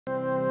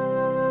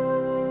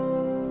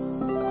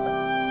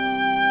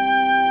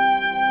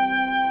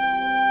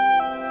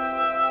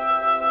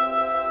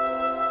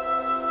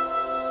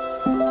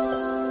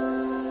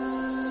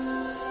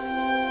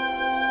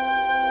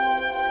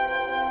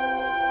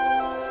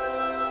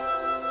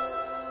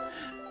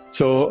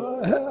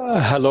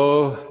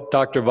Hello,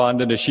 Dr.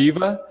 Vandana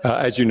Shiva.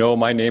 As you know,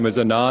 my name is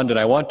Ananda, and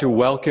I want to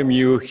welcome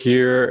you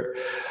here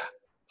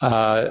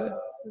on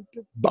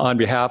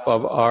behalf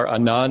of our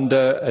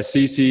Ananda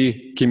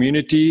Assisi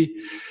community.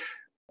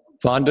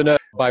 Vandana,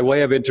 by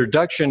way of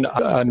introduction,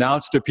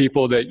 announced to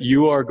people that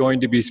you are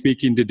going to be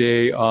speaking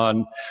today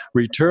on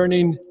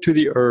returning to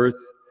the earth,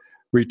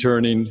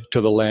 returning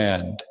to the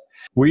land.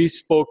 We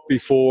spoke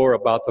before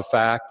about the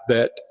fact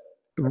that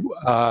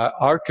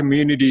our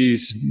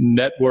communities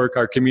network,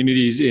 our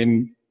communities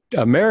in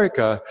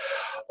America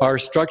are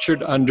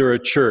structured under a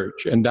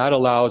church, and that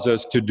allows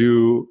us to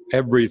do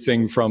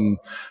everything from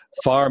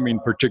farming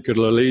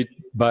particularly,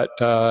 but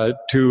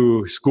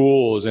to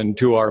schools and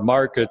to our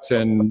markets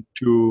and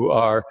to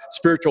our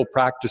spiritual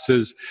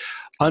practices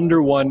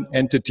under one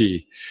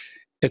entity.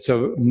 It's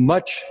a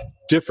much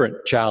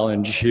different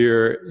challenge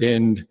here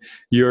in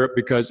Europe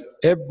because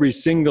every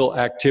single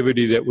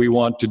activity that we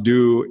want to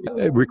do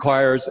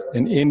requires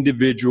an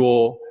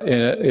individual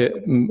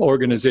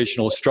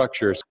organizational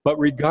structures. But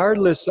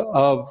regardless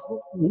of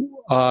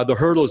the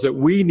hurdles that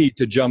we need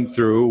to jump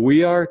through,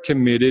 we are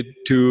committed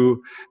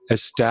to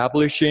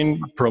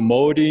establishing,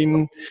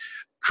 promoting,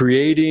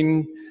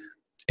 creating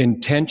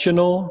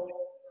intentional,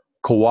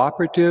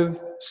 cooperative,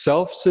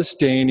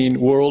 self-sustaining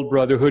world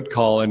brotherhood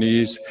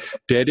colonies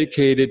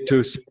dedicated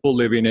to simple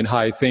living and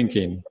high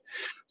thinking.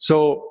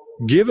 So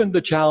given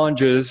the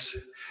challenges,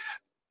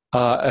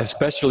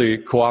 especially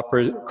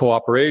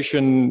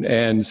cooperation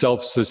and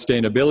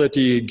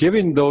self-sustainability,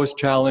 given those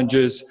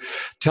challenges,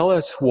 tell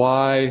us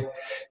why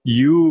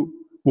you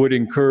would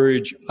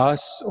encourage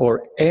us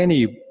or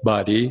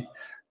anybody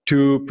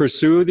to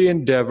pursue the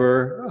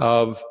endeavor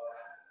of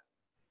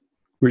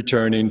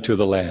returning to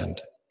the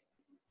land.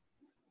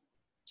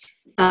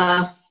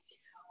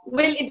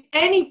 Well, at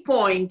any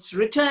point,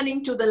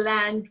 returning to the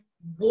land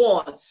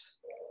was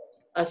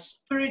a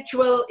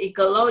spiritual,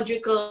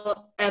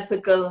 ecological,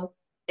 ethical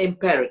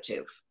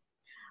imperative.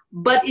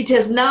 But it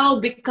has now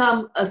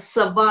become a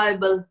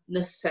survival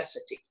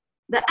necessity.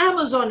 The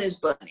Amazon is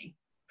burning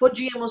for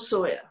GMO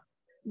soya.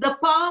 The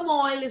palm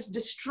oil is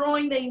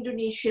destroying the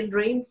Indonesian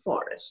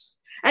rainforests.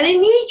 And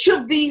in each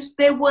of these,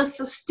 there were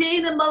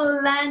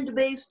sustainable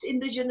land-based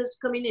indigenous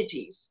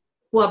communities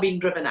who are being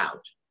driven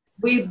out.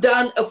 We've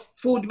done a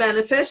food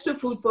manifesto,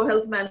 Food for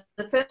Health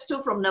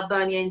manifesto from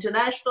Navdanya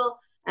International,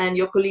 and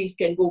your colleagues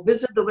can go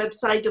visit the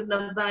website of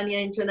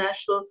Navdanya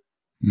International.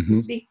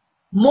 Mm-hmm. See,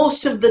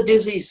 most of the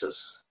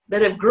diseases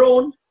that have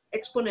grown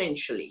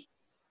exponentially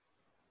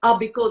are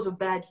because of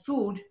bad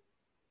food,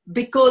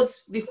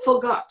 because we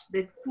forgot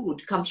that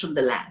food comes from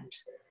the land.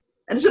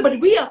 And so, but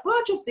we are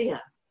part of the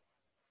earth.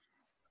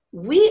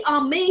 We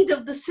are made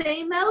of the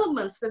same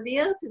elements that the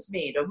earth is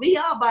made of. We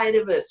are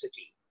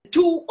biodiversity.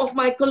 Two of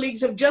my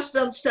colleagues have just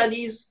done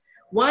studies.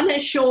 One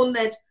has shown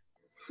that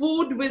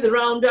food with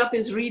Roundup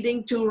is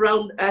leading to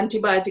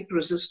antibiotic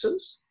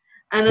resistance.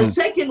 And a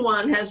second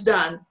one has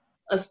done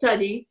a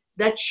study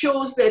that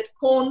shows that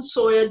corn,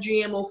 soya,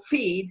 GMO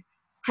feed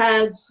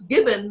has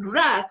given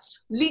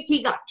rats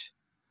leaky gut,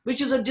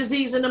 which is a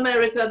disease in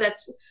America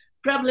that's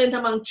prevalent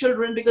among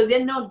children because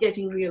they're not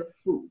getting real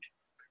food.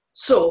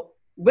 So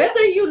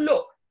whether you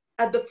look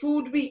at the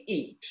food we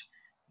eat,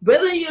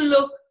 whether you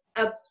look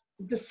at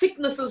the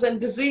sicknesses and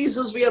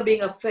diseases we are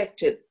being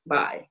affected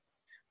by,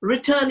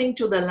 returning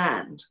to the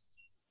land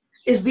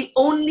is the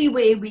only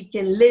way we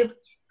can live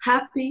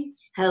happy,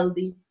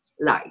 healthy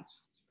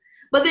lives.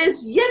 But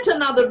there's yet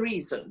another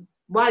reason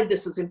why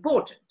this is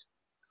important.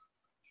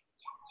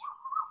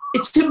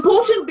 It's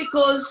important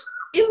because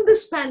in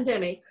this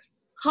pandemic,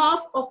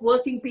 half of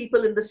working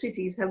people in the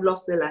cities have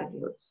lost their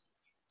livelihoods.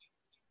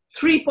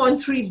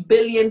 3.3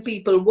 billion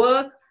people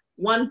work,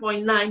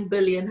 1.9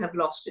 billion have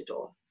lost it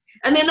all.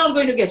 And they're not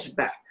going to get it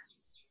back.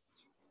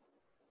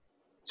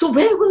 So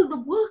where will the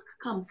work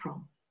come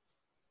from?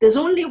 There's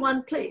only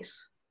one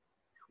place.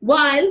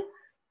 While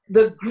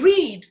the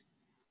greed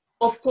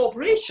of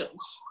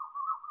corporations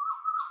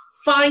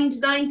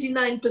finds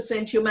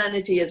 99%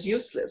 humanity as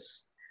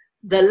useless,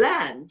 the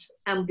land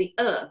and the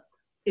earth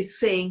is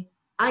saying,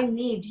 I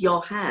need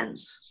your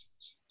hands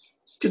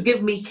to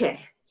give me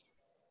care.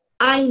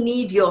 I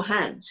need your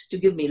hands to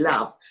give me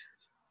love.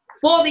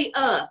 For the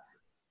earth,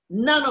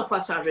 none of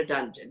us are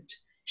redundant.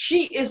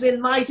 She is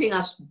inviting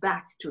us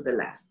back to the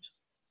land.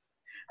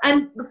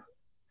 And the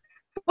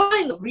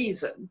final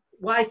reason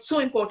why it's so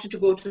important to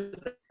go to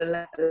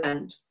the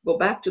land, go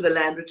back to the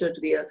land, return to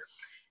the earth,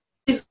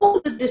 is all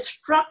the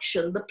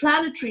destruction, the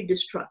planetary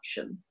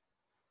destruction,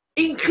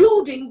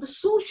 including the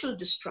social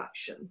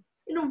destruction.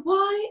 You know,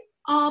 why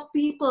are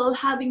people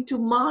having to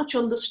march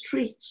on the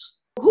streets?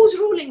 Who's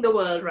ruling the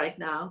world right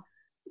now?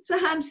 It's a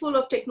handful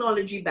of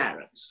technology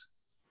barons.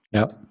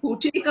 Yep. Who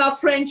take our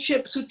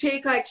friendships, who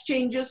take our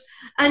exchanges.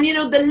 And you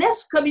know, the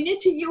less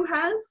community you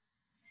have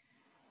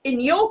in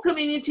your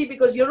community,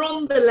 because you're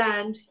on the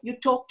land, you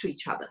talk to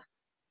each other.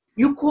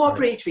 You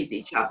cooperate with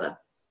each other.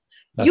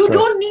 You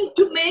don't need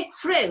to make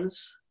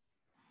friends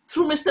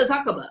through Mr.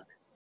 Zuckerberg.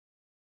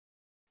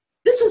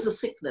 This is a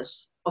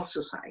sickness of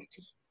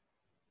society.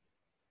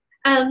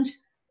 And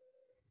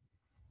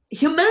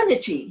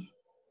humanity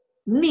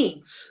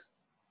needs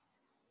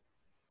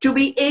to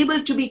be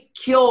able to be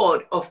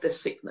cured of the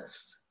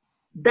sickness.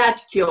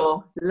 That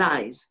cure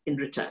lies in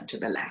return to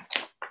the land.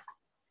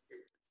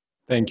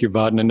 Thank you,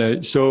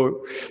 Vandana.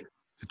 So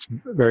it's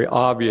very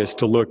obvious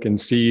to look and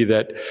see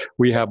that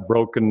we have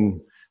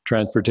broken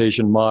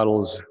transportation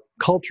models,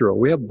 cultural.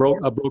 We have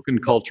a broken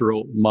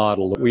cultural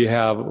model. We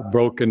have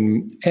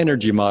broken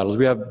energy models.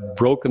 We have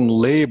broken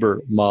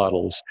labor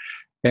models.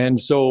 And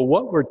so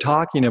what we're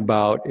talking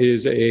about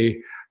is a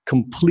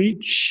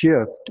complete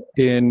shift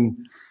in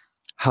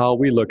how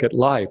we look at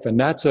life. And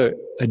that's a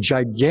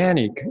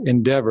gigantic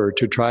endeavor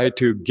to try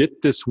to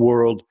get this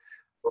world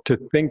to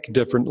think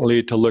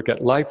differently, to look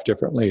at life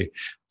differently.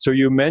 So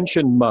you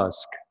mentioned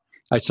Musk.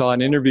 I saw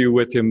an interview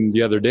with him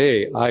the other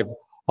day. I've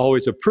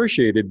always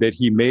appreciated that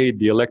he made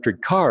the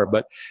electric car,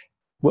 but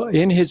well,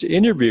 in his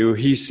interview,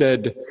 he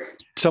said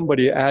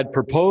somebody had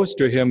proposed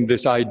to him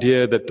this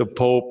idea that the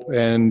Pope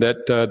and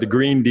that the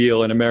Green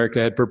Deal in America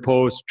had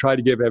proposed, try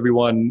to give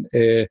everyone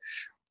a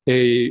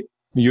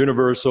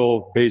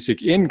universal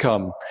basic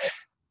income.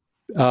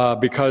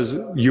 Because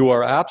you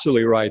are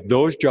absolutely right,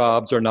 those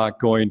jobs are not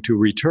going to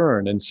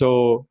return. And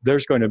so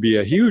there's going to be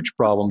a huge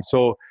problem.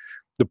 So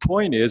the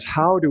point is,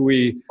 how do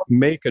we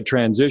make a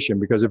transition?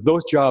 Because if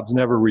those jobs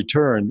never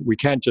return, we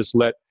can't just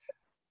let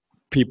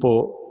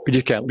people, we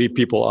just can't leave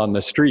people on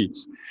the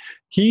streets.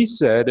 He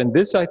said, and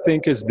this I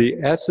think is the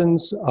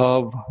essence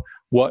of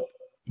what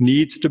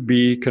needs to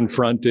be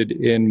confronted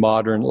in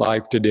modern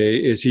life today,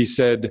 is he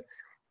said,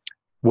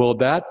 well,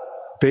 that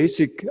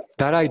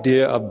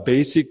idea of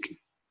basic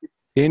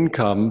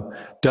income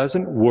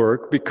doesn't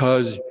work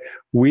because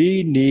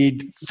we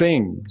need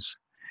things.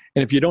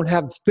 And if you don't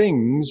have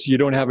things, you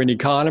don't have an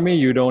economy,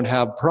 you don't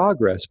have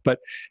progress. But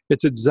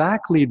it's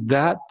exactly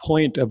that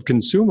point of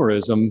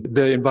consumerism.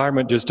 The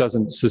environment just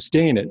doesn't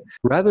sustain it.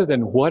 Rather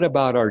than what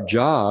about our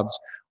jobs,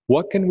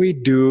 what can we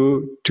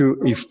do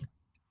to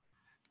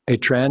a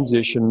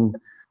transition,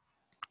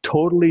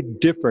 totally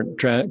different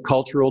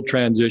cultural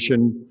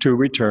transition to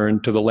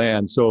return to the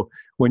land? So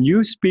when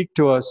you speak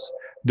to us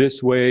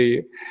this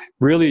way,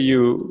 really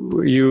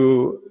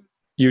you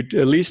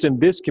at least in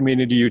this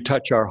community, you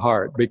touch our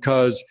heart,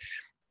 because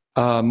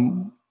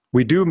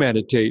we do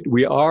meditate.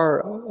 We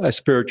are a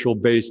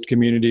spiritual-based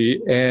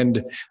community,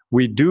 and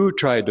we do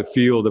try to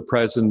feel the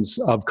presence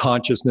of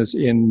consciousness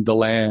in the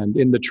land,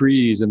 in the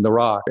trees, in the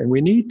rock. And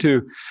we need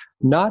to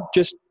not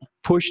just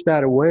push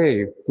that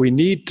away. We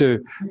need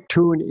to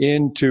tune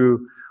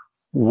into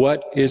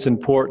what is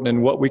important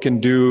and what we can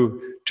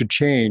do to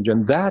change.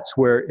 And that's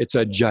where it's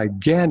a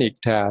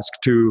gigantic task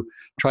to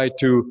try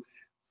to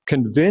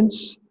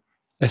convince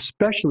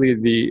especially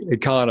the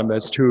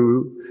economists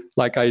who,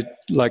 like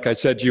I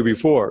said to you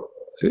before,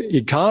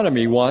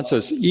 economy wants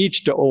us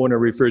each to own a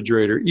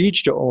refrigerator,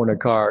 each to own a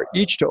car,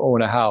 each to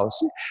own a house.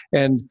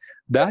 And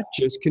that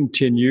just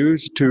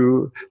continues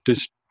to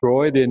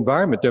destroy the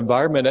environment. The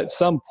environment at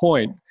some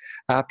point,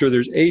 after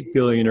there's 8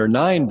 billion or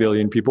 9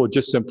 billion people,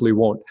 just simply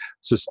won't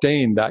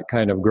sustain that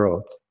kind of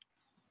growth.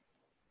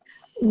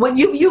 When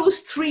you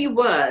use three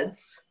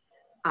words,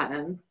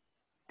 Anand,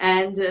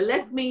 and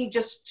let me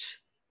just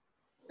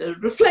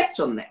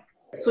reflect on that.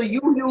 So you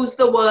use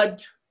the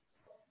word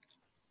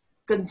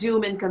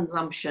consume and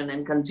consumption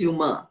and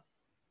consumer.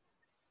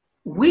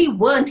 We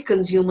weren't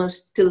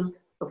consumers till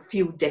a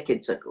few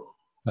decades ago.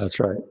 That's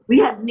right. We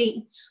had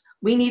needs.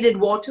 We needed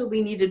water,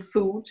 we needed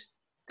food,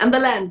 and the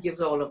land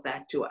gives all of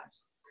that to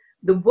us.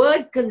 The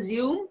word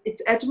consume,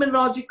 its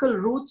etymological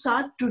roots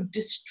are to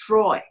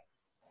destroy.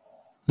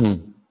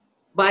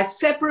 By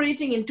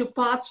separating into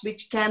parts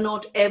which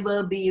cannot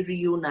ever be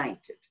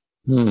reunited.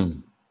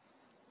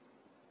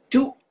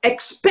 To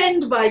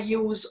expend by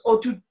use or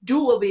to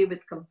do away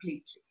with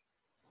completely.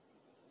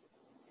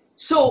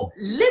 So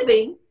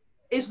living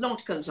is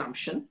not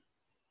consumption.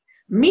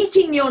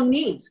 Meeting your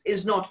needs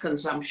is not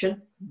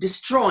consumption.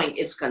 Destroying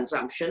is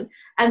consumption.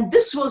 And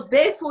this was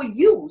therefore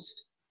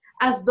used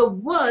as the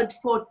word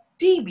for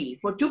TB,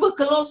 for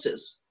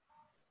tuberculosis,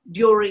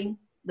 during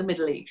the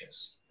Middle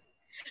Ages.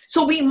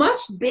 So we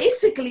must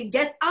basically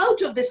get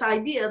out of this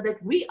idea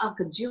that we are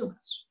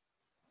consumers.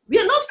 We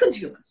are not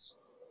consumers.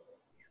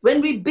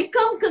 When we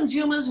become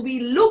consumers, we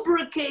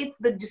lubricate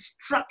the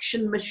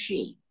destruction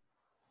machine,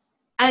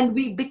 and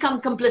we become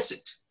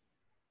complicit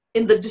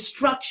in the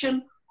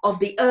destruction of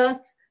the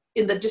earth,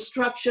 in the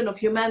destruction of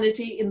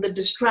humanity, in the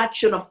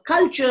destruction of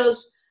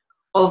cultures,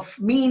 of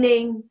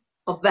meaning,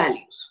 of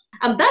values.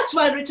 And that's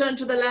why return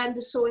to the land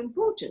is so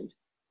important.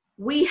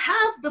 We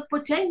have the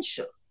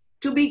potential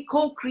to be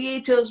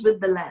co-creators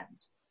with the land.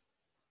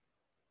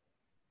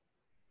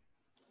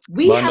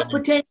 We have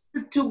potential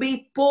to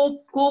be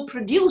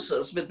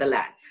co-producers with the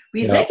land.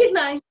 We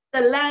recognize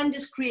the land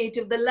is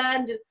creative, the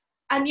land is,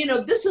 and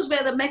this is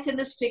where the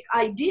mechanistic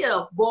idea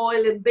of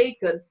Boyle and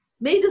Bacon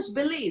made us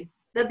believe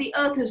that the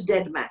earth is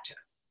dead matter.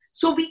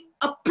 So we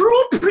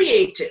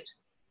appropriated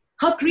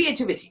her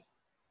creativity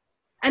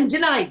and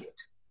denied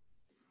it.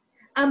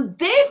 And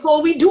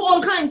therefore we do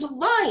all kinds of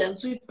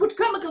violence. We put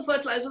chemical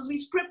fertilizers, we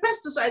spray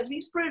pesticides,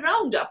 we spray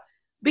Roundup.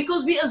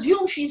 because we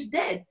assume she's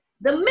dead.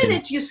 The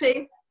minute you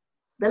say,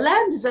 the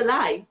land is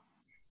alive,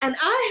 and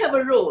I have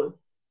a role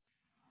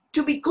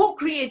to be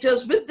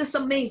co-creators with this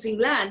amazing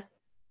land,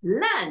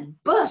 land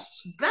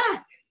bursts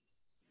back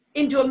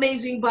into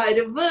amazing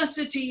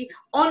biodiversity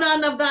on our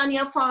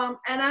Navdanya farm.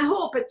 And I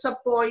hope at some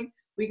point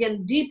we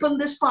can deepen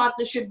this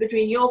partnership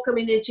between your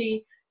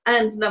community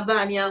and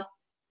Navdanya.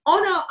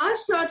 I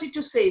started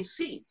to save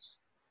seeds.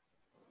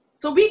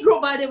 So we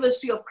grow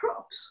biodiversity of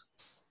crops.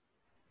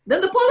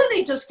 Then the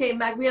pollinators came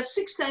back. We have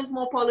 6 times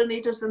more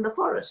pollinators than the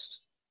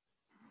forest.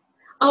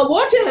 Our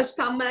water has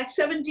come back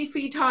 70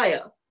 feet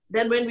higher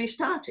than when we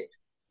started.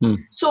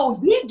 So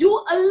we do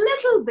a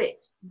little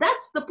bit.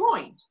 That's the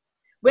point.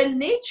 When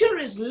nature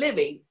is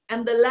living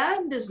and the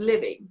land is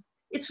living,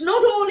 it's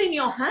not all in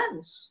your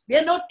hands. We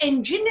are not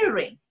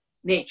engineering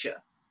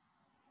nature.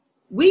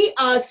 We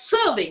are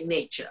serving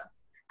nature.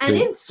 And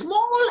in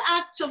small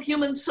acts of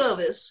human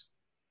service,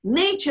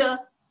 nature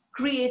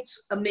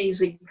creates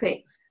amazing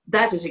things.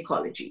 That is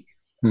ecology.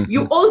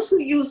 You also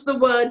use the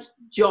word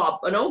job,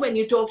 when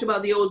you talked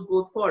about the old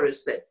growth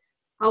forest, that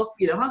how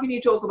can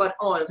you talk about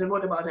oils and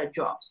what about our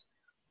jobs?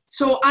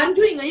 So I'm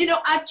doing,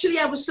 actually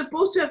I was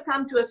supposed to have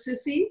come to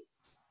Assisi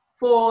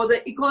for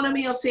the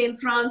Economy of St.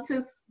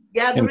 Francis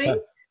gathering.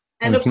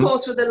 And of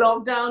course, with the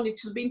lockdown, it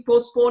has been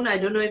postponed. I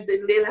don't know if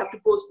they'll have to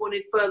postpone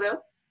it further.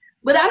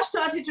 But I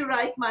started to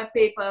write my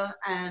paper,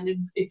 and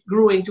it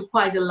grew into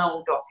quite a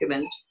long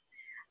document.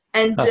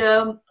 And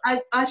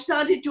I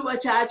started to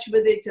attach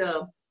with it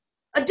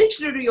a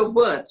dictionary of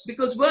words,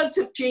 because words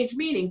have changed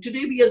meaning.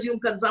 Today, we assume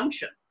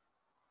consumption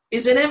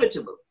is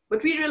inevitable.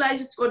 But we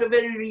realize it's got a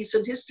very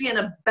recent history and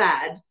a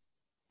bad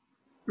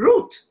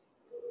root.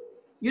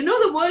 You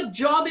know the word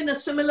job in a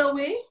similar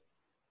way?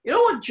 You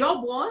know what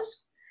job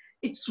was?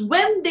 It's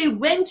when they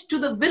went to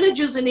the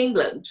villages in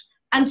England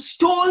and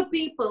stole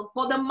people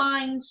for the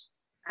mines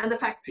and the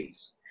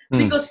factories.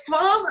 Because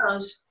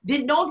farmers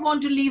did not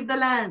want to leave the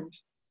land.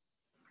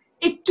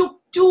 It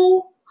took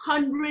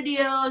 200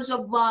 years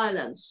of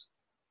violence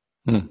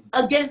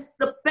against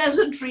the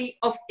peasantry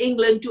of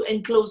England to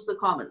enclose the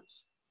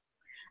commons.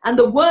 And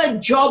the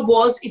word job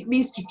it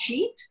means to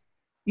cheat.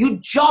 You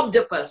jobbed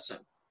a person.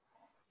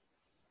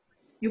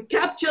 You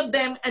captured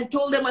them and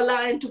told them a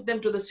lie and took them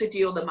to the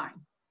city or the mine.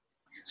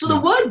 So the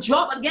word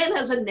job again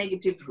has a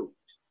negative root.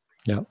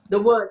 The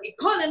word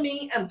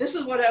economy, and this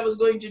is what I was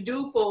going to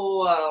do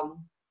for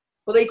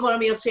the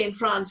Economy of St.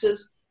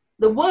 Francis.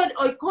 The word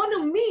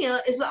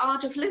oikonomia is the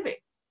art of living.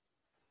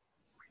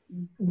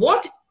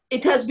 What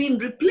it has been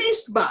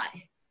replaced by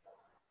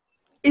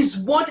is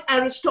what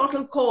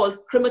Aristotle called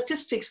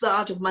chrematistics, the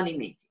art of money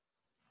making.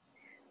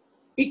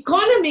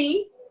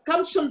 Economy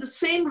comes from the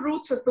same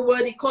roots as the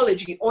word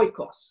ecology,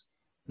 oikos.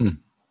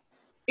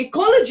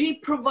 Ecology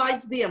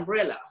provides the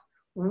umbrella.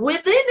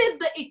 Within it,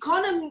 the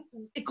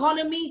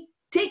economy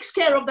takes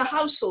care of the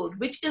household,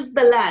 which is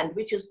the land,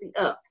 which is the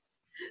earth.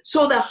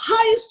 So the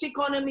highest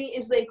economy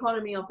is the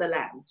economy of the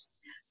land.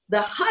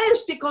 The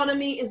highest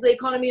economy is the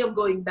economy of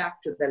going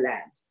back to the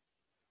land.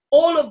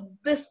 All of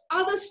this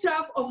other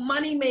stuff of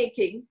money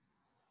making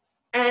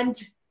and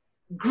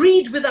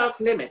greed without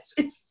limits.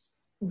 It's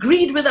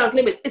greed without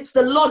limits. It's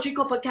the logic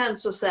of a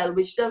cancer cell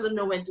which doesn't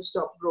know when to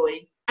stop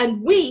growing.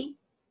 And we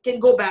can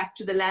go back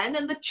to the land.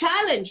 And the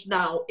challenge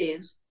now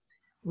is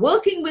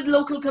working with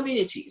local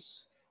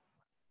communities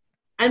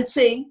and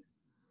saying,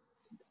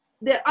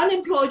 they're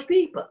unemployed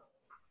people.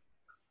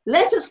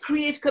 Let us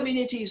create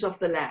communities of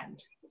the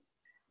land.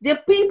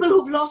 They're people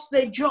who've lost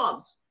their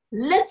jobs.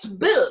 Let's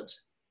build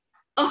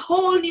a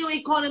whole new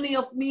economy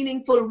of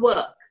meaningful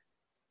work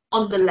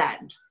on the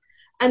land.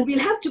 And we'll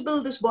have to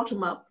build this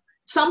bottom up.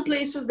 Some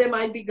places there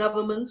might be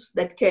governments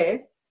that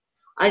care.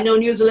 I know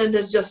New Zealand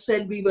has just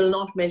said we will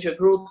not measure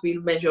growth,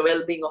 we'll measure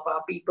well-being of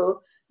our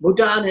people.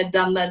 Bhutan had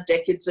done that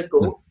decades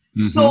ago.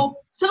 So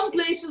some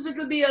places it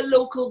will be a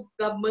local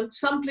government,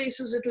 some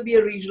places it will be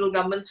a regional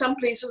government, some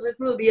places it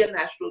will be a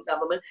national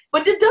government.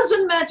 But it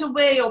doesn't matter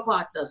where your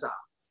partners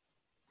are.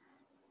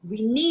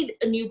 We need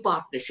a new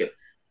partnership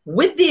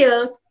with the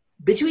earth,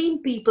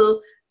 between people,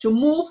 to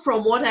move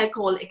from what I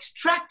call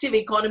extractive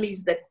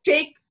economies that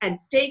take and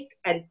take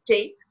and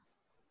take,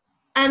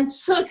 and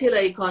circular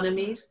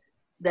economies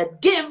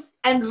that give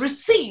and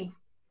receive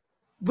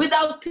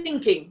without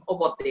thinking of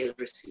what they'll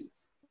receive.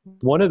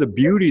 One of the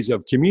beauties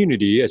of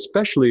community,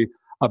 especially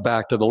a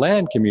back to the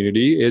land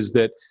community, is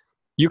that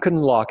you can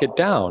lock it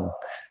down.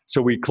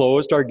 So we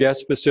closed our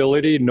guest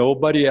facility.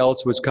 Nobody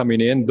else was coming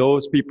in.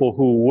 Those people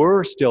who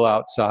were still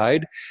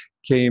outside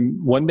came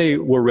when they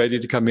were ready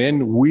to come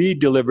in. We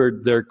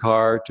delivered their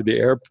car to the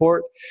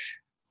airport.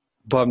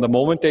 From the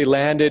moment they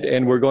landed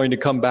and were going to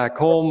come back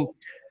home,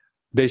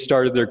 they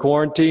started their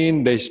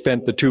quarantine. They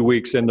spent the 2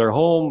 weeks in their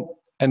home,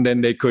 and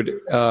then they could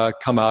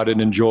come out and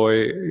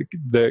enjoy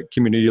the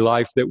community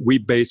life that we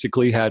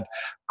basically had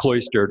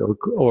cloistered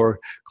or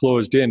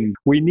closed in.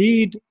 We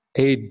need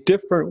a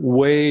different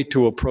way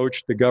to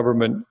approach the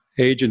government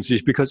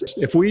agencies, because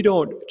if we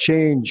don't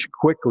change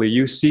quickly,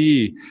 you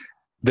see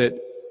that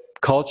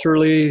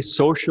culturally,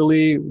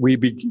 socially,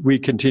 we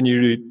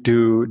continue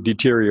to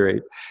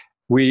deteriorate.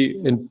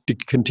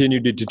 Continue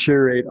to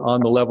deteriorate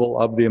on the level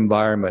of the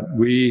environment.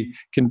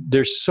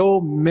 There's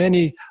so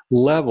many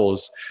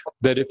levels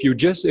that if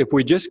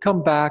we just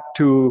come back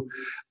to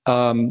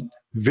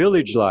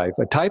village life,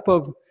 a type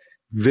of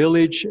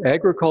village,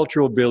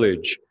 agricultural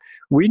village,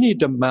 we need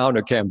to mount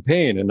a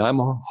campaign, and I'm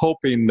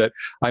hoping that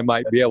I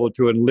might be able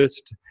to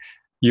enlist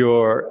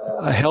your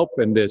help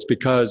in this,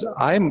 because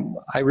I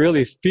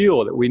really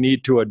feel that we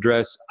need to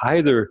address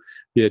either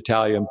the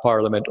Italian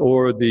Parliament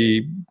or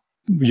the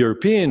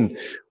European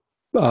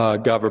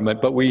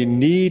government, but we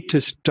need to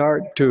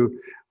start to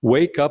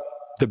wake up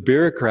the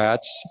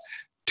bureaucrats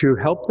to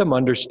help them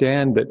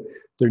understand that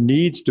there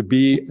needs to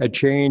be a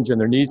change, and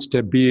there needs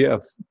to be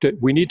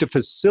we need to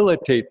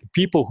facilitate the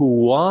people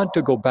who want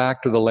to go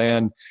back to the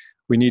land.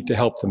 We need to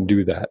help them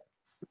do that.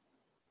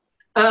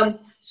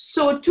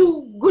 So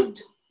two good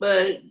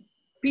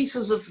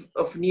pieces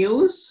of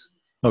news,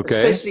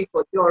 especially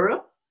for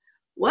Europe.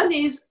 One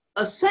is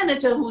a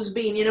senator who's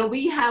been,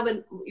 we have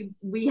an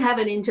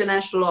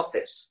international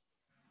office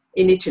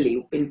in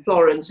Italy, in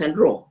Florence and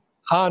Rome.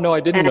 Ah, no, I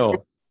didn't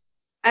know.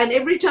 And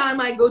every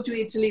time I go to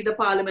Italy, the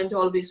parliament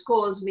always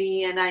calls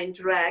me and I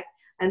interact.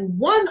 And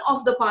one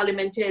of the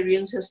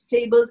parliamentarians has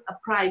tabled a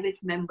private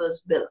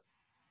member's bill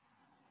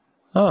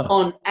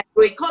on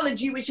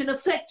agroecology, which in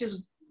effect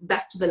is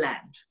back to the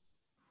land.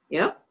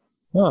 Yeah.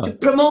 To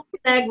promote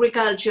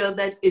agriculture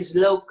that is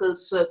local,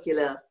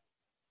 circular,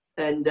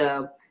 and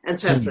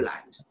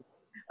self-reliant.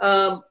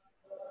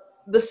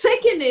 The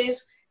second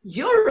is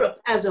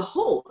Europe as a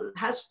whole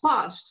has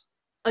passed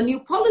a new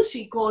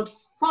policy called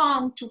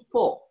farm to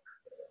fork.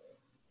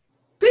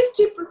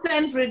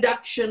 50%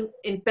 reduction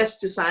in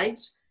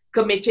pesticides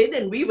committed,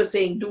 and we were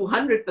saying do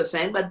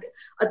 100%, but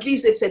at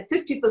least they've said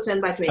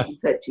 50% by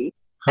 2030,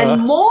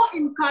 and more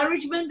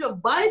encouragement of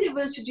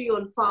biodiversity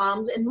on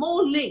farms and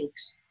more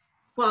links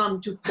farm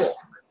to fork.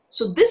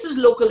 So this is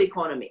local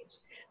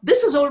economies.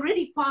 This is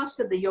already passed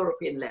at the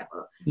European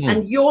level.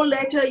 And your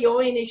letter,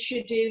 your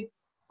initiative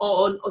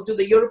or to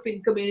the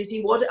European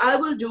community, what I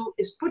will do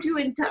is put you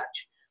in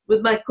touch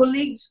with my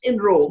colleagues in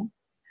Rome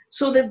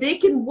so that they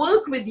can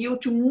work with you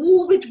to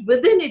move it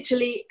within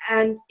Italy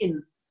and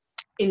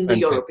in the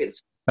European.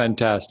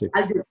 Fantastic.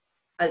 I'll do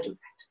that.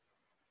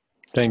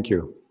 Thank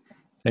you.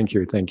 Thank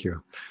you. Thank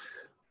you.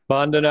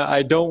 Vandana,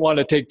 I don't want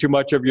to take too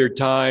much of your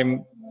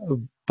time,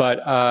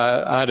 but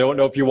I don't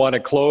know if you want to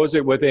close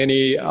it with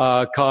any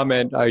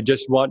comment. I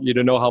just want you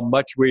to know how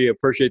much we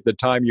appreciate the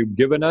time you've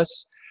given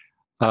us.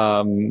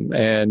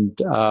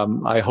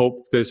 I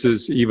hope this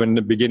is even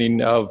the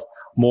beginning of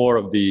more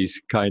of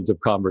these kinds of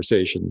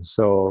conversations.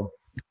 So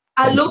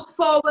I look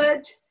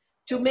forward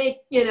to make,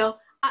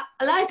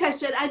 like I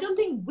said, I don't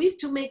think we have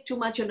to make too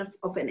much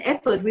of an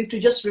effort. We have to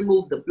just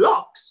remove the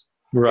blocks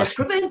that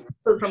prevent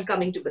people from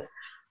coming to the,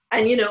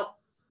 and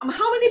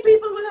how many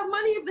people will have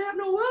money if they have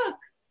no work?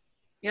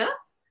 Yeah.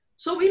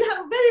 So we'll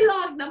have very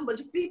large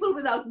numbers of people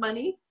without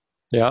money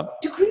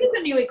to create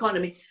a new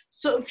economy.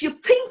 So if you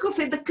think of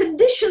it, the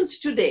conditions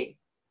today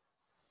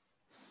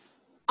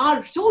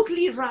are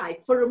totally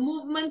right for a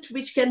movement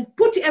which can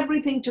put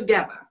everything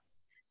together.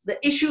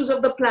 The issues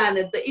of the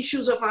planet, the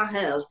issues of our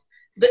health,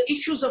 the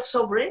issues of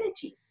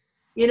sovereignty.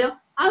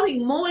 I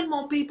think more and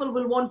more people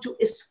will want to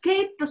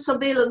escape the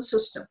surveillance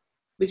system,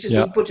 which has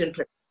been put in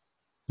place,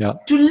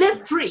 to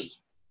live free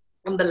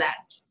on the land.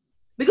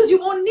 Because you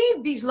won't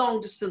need these long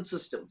distance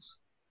systems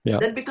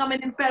that become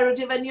an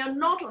imperative and you're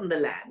not on the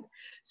land.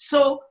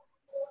 So,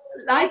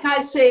 like I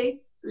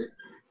say,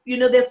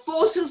 there are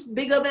forces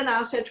bigger than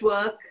us at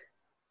work,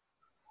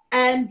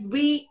 and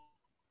we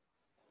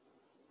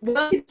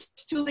work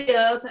to the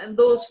earth and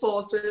those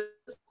forces.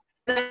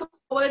 And I look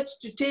forward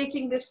to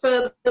taking this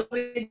further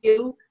with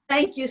you.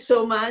 Thank you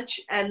so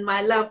much, and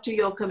my love to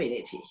your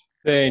community.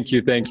 Thank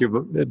you. Thank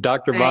you.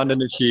 Dr.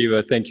 Vandana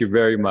Shiva, thank you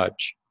very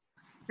much.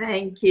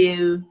 Thank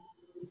you.